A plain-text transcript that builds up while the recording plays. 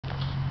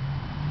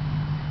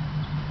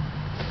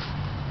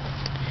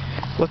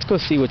Let's go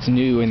see what's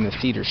new in the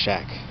Cedar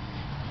Shack.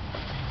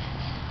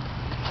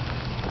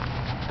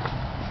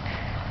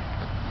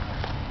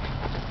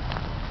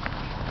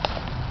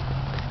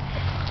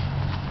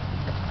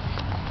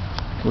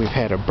 We've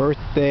had a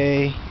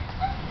birthday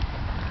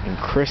and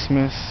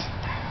Christmas.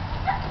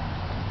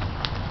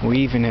 We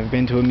even have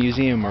been to a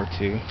museum or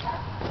two.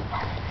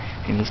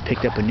 And he's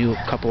picked up a new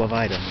couple of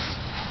items.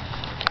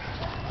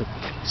 Look,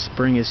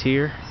 spring is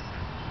here.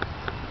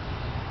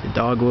 The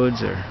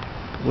dogwoods are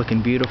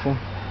looking beautiful.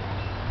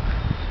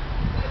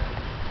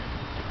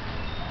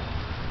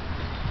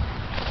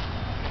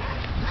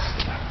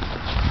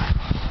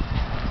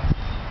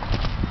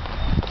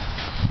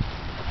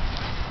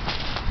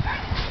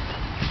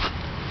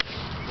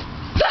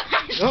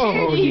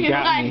 Oh, you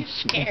got me.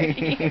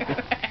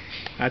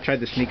 I tried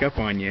to sneak up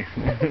on you.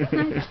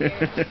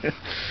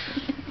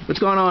 What's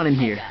going on in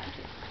here?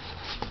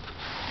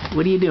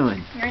 What are you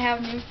doing? We're gonna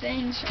have new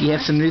things. You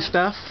have some new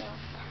stuff?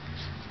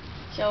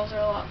 Shelves are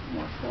a lot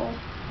more full.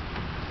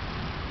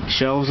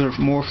 Shelves are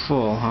more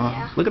full, huh?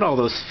 Yeah. Look at all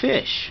those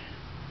fish.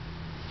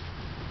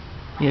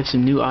 You have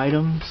some new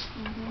items?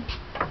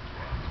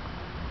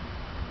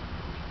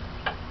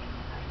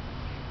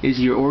 Is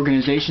your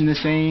organization the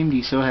same? Do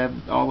you still have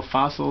all the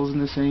fossils in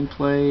the same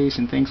place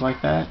and things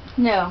like that?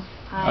 No.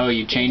 Oh,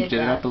 you changed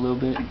it up a little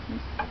bit?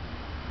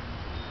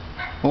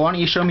 Well, why don't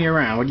you show me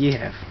around? What do you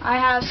have? I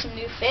have some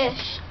new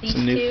fish. These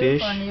some new two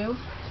fish? are new.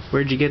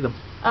 Where'd you get them?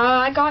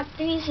 I got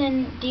these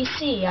in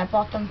D.C. I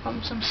bought them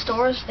from some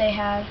stores they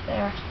had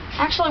there.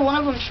 Actually, one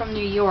of them's from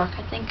New York.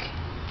 I think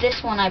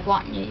this one I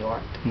bought in New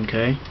York.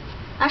 Okay.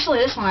 Actually,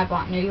 this one I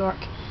bought in New York.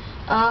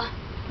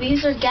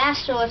 These are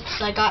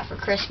gastroliths I got for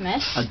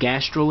Christmas. A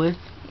gastrolith?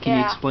 Can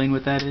you explain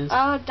what that is?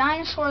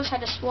 Dinosaurs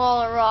had to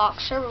swallow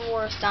rocks.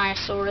 Herbivorous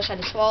dinosaurs had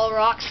to swallow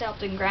rocks to help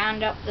them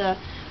grind up the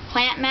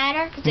plant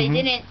matter, because they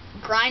didn't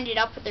grind it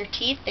up with their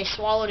teeth. They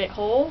swallowed it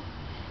whole.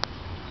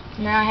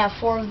 Now I have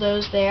 4 of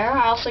those there.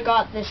 I also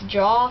got this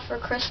jaw for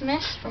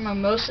Christmas from a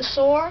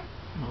mosasaur,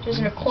 which is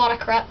an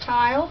aquatic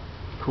reptile.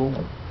 Cool.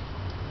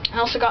 I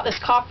also got this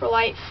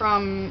coprolite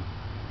from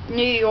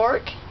New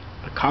York.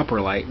 A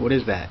coprolite? What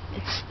is that?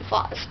 It's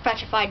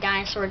petrified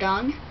dinosaur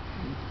dung.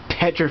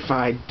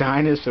 Petrified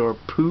dinosaur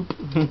poop?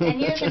 And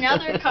here's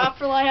another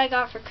coprolite I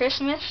got for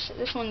Christmas.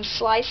 This one's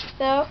sliced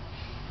though.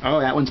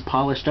 Oh, that one's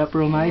polished up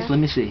real nice? Let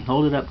me see.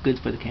 Hold it up good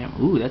for the camera.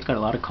 Ooh, that's got a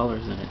lot of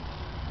colors in it.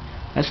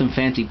 That's some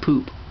fancy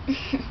poop.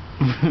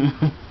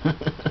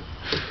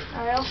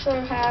 I also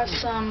have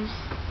some...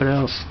 What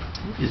else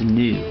is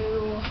new?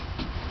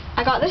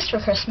 I got this for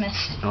Christmas.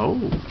 Oh.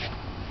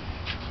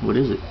 What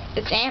is it?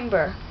 It's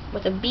amber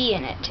with a bee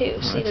in it too.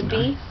 Oh, see the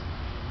bee? Nice.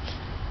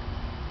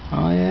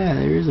 Oh yeah,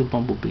 there is a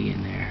bumblebee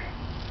in there.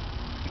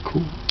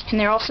 Cool. And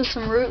there are also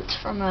some roots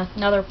from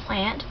another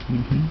plant.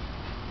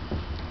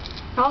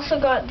 I also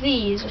got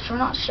these, which we're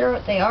not sure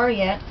what they are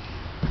yet.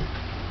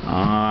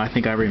 I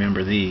think I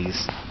remember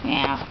these.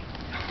 Yeah.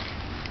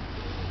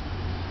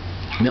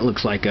 And it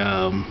looks like,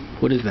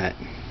 what is that?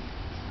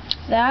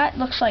 That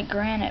looks like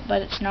granite,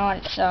 but it's not.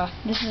 It's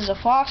this is a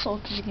fossil,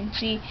 because you can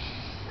see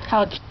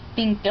how it's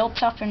being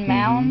built up in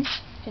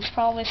mounds. It's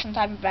probably some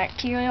type of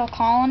bacterial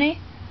colony.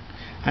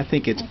 I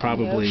think it's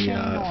probably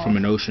from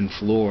an ocean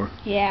floor.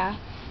 Yeah,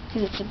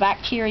 because it's a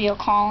bacterial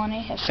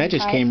colony. That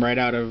just came right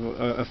out of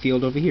a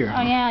field over here.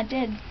 Oh yeah, it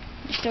did.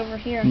 Just over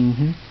here.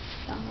 Down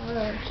the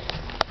road.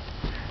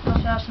 We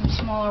also have some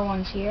smaller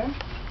ones here.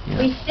 Yeah.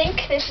 We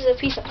think this is a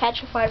piece of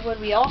petrified wood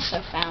we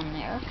also found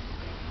there.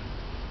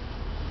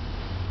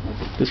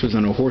 This was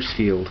on a horse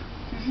field.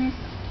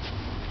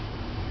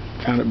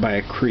 Found it by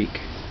a creek.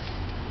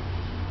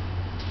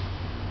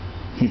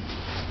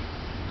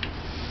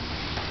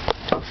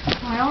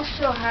 I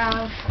also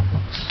have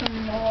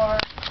some more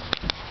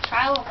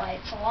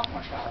trilobites, a lot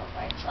more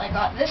trilobites. I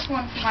got this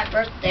one for my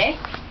birthday.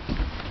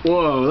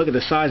 Whoa, look at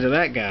the size of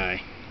that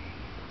guy.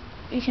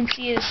 You can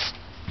see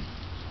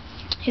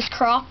his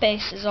crop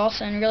base is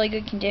also in really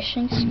good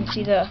condition. So you can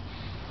see the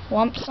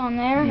lumps on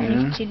there, and you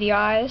can see the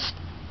eyes.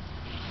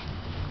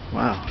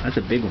 Wow, that's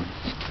a big one.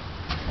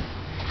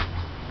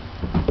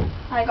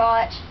 I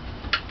got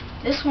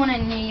this one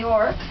in New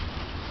York.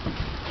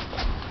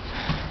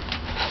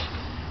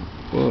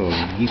 Whoa,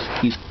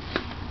 he's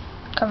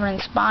covered in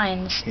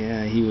spines.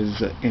 Yeah, he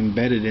was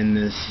embedded in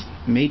this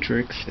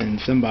matrix, and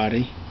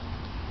somebody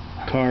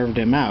carved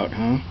him out,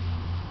 huh?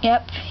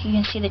 Yep, you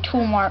can see the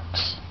tool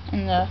marks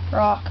in the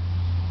rock.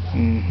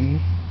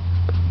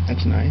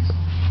 That's nice.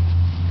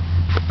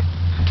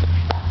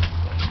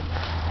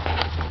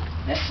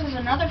 This is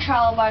another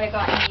trilobite I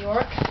got in New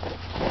York.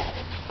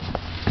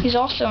 He's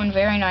also in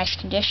very nice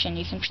condition.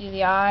 You can see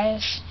the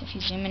eyes. If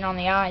you zoom in on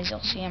the eyes, you'll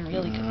see him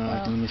really good.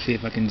 Let me see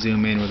if I can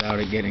zoom in without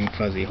it getting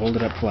fuzzy. Hold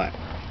it up flat.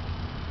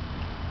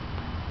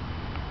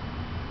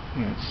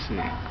 Let's see.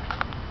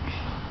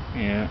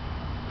 Yeah.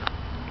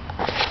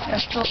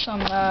 There's still some.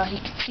 You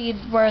can see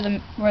where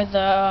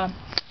the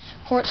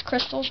quartz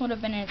crystals would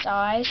have been in its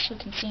eyes. So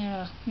you can see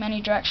in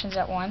many directions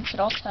at once.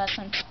 It also has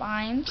some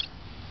spines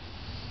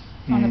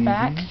on the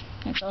back.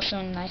 It's also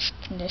in nice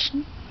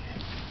condition.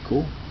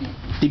 cool.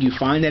 Did you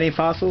find any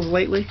fossils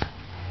lately?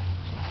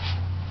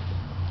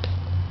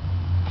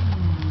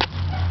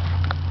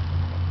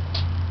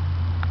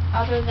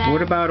 Other than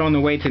What about on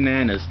the way to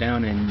Nana's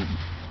down in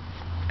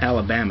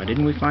Alabama?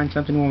 Didn't we find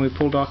something when we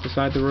pulled off the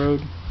side of the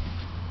road?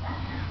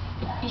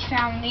 we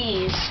found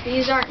these.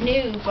 These aren't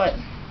new, but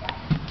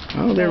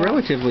Oh, they're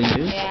relatively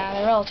new. yeah,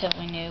 they're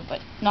relatively new, but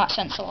not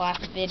since the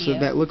last video. So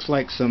that looks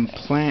like some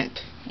plant.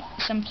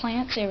 Some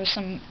plants. There was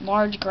some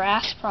large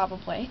grass,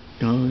 probably.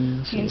 Oh,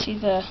 yeah. You can see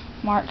the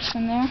marks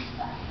in there.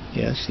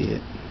 Yeah, I see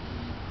it.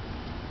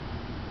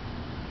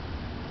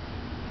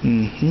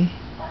 Mm-hmm.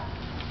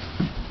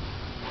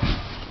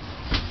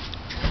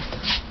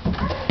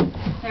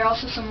 There are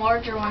also some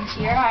larger ones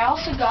here. I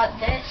also got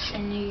this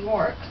in New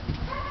York.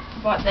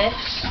 Bought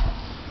this.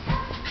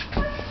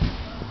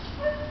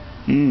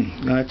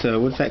 That's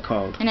what's that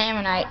called? An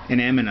ammonite. An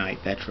ammonite,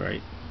 that's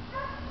right.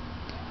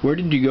 Where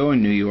did you go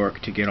in New York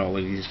to get all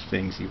of these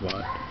things you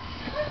bought?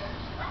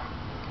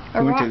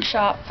 A We went rock to-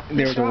 shop.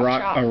 There was a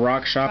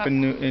rock shop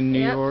in New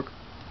Yep. York.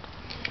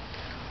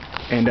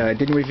 And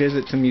didn't we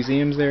visit some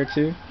museums there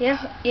too?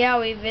 Yeah,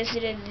 we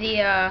visited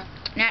the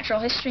Natural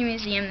History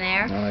Museum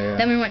there. Oh yeah.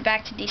 Then we went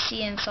back to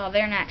DC and saw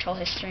their Natural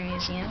History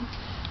Museum.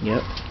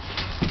 Yep.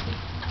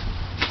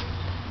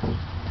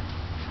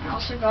 I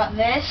also got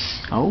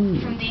this Oh.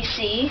 from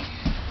DC.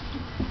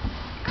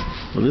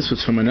 Well, this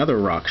was from another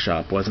rock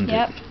shop, wasn't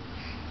Yep. it?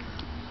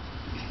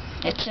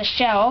 It's a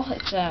shell.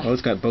 It's a. Oh,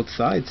 it's got both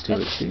sides to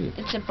it too.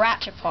 It's a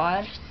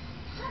brachipod,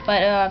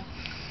 but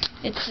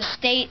it's a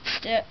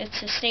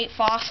state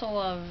fossil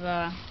of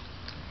I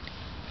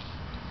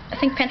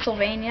think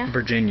Pennsylvania.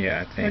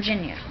 Virginia, I think.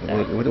 Virginia.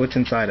 What's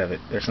inside of it?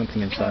 There's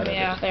something inside of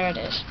Yeah, it. there it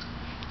is.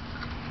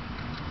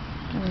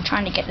 I've been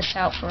trying to get this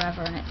out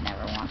forever and it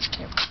never wants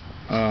to.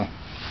 Oh.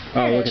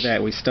 There Oh, it look is. at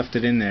that. We stuffed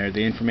it in there,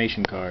 the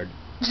information card.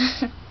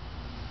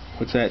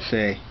 What's that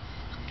say?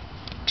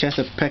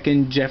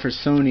 Chesapeake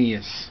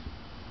Jeffersonius,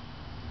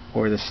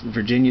 or the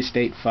Virginia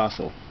State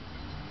fossil.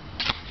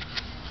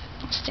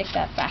 Stick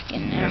that back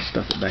in there. Yeah,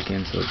 stuff it back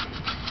in so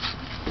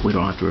we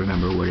don't have to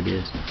remember what it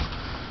is.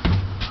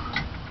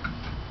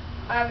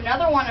 I have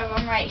another one of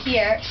them right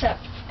here,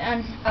 except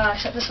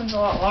this one's a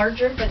lot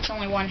larger, but it's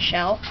only one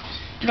shell.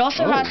 It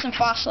also Oh. has some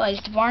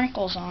fossilized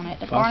barnacles on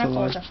it. The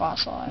barnacles are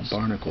Fossilized? fossilized.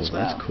 Barnacles, as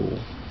well. that's cool.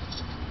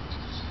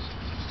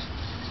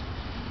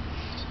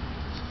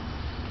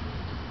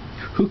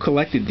 Who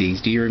collected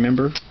these? Do you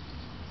remember?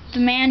 The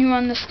man who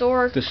owned the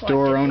store. The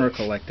store collected owner these.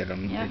 collected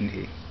them, Yeah. didn't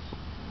he?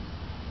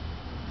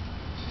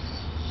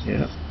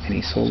 Yeah, and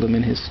he sold them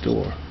in his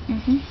store.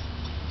 Mhm.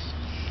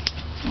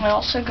 I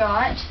also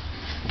got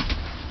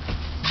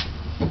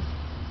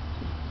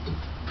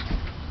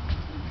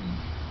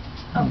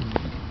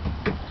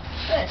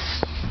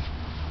this.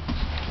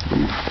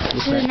 What's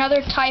This is that?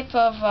 another type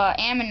of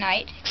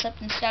ammonite,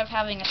 except instead of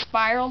having a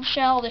spiraled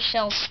shell, the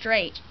shell's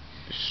straight.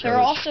 There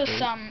are also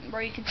some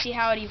where you can see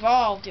how it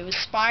evolved. It was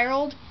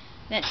spiraled,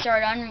 then it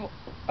started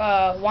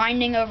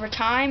winding over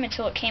time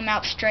until it came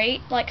out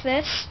straight like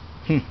this.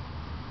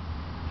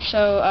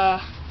 So,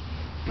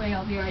 wait,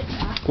 I'll be right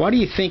back. Why do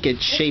you think it's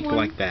This shaped one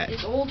like that?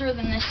 is older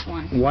than this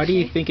one. Why do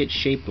you See? think it's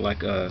shaped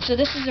like a... So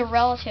this is a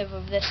relative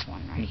of this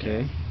one right here.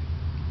 Okay.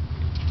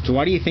 So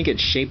why do you think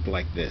it's shaped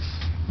like this?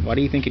 Why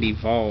do you think it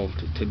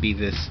evolved to be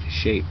this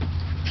shape?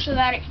 So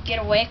that it could get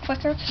away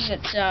quicker, because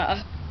it's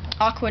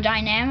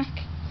aquadynamic.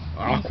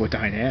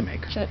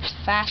 Aquadynamic. So it's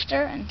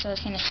faster, and so it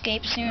can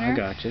escape sooner. I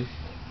gotcha.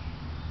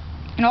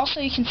 And also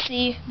you can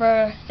see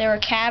where there were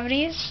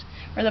cavities,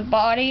 where the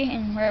body,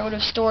 and where it would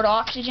have stored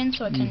oxygen,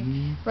 so it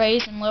can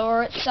raise and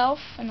lower itself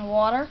in the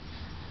water.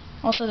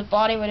 Also the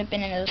body would have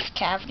been in those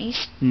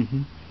cavities.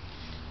 Mm-hmm.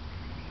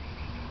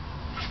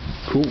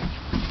 Cool.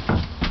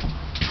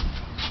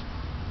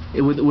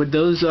 Would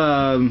those,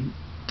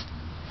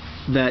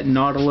 that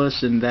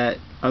nautilus and that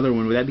other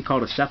one, would that be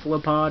called a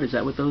cephalopod? Is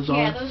that what those are?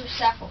 Yeah, those are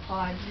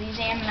cephalopods. These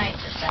ammonites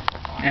are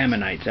cephalopods.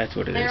 Ammonites, that's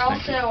what it is. They're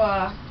thank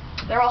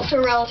you. they're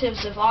also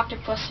relatives of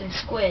octopus and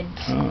squid.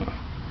 Oh.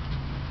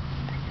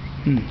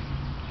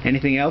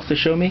 Anything else to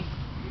show me?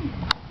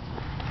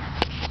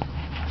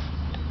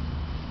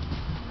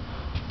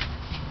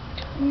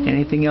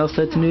 Anything else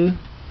that's new?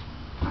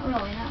 Not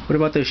really, no. What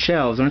about those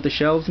shelves? Aren't the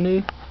shelves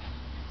new?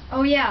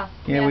 Oh yeah.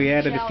 Yeah, we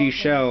added a few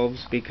shelves.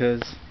 shelves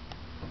because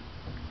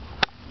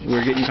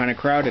we're getting kind of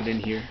crowded in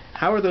here.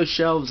 How are those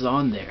shelves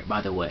on there,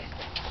 by the way?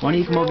 Why don't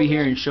you come over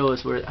here and show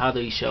us how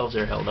these shelves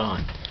are held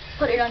on?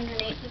 Put it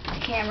underneath the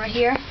camera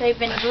here. They've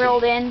been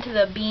drilled into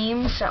the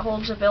beams that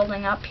holds the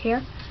building up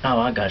here. Oh,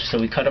 I got you.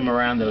 So we cut them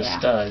around those Yeah.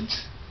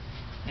 studs.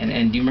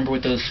 And do you remember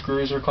what those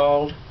screws are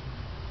called?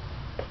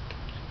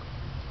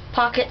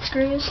 Pocket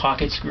screws.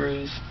 Pocket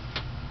screws.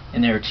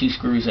 And there are two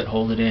screws that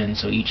hold it in,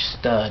 so each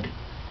stud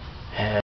has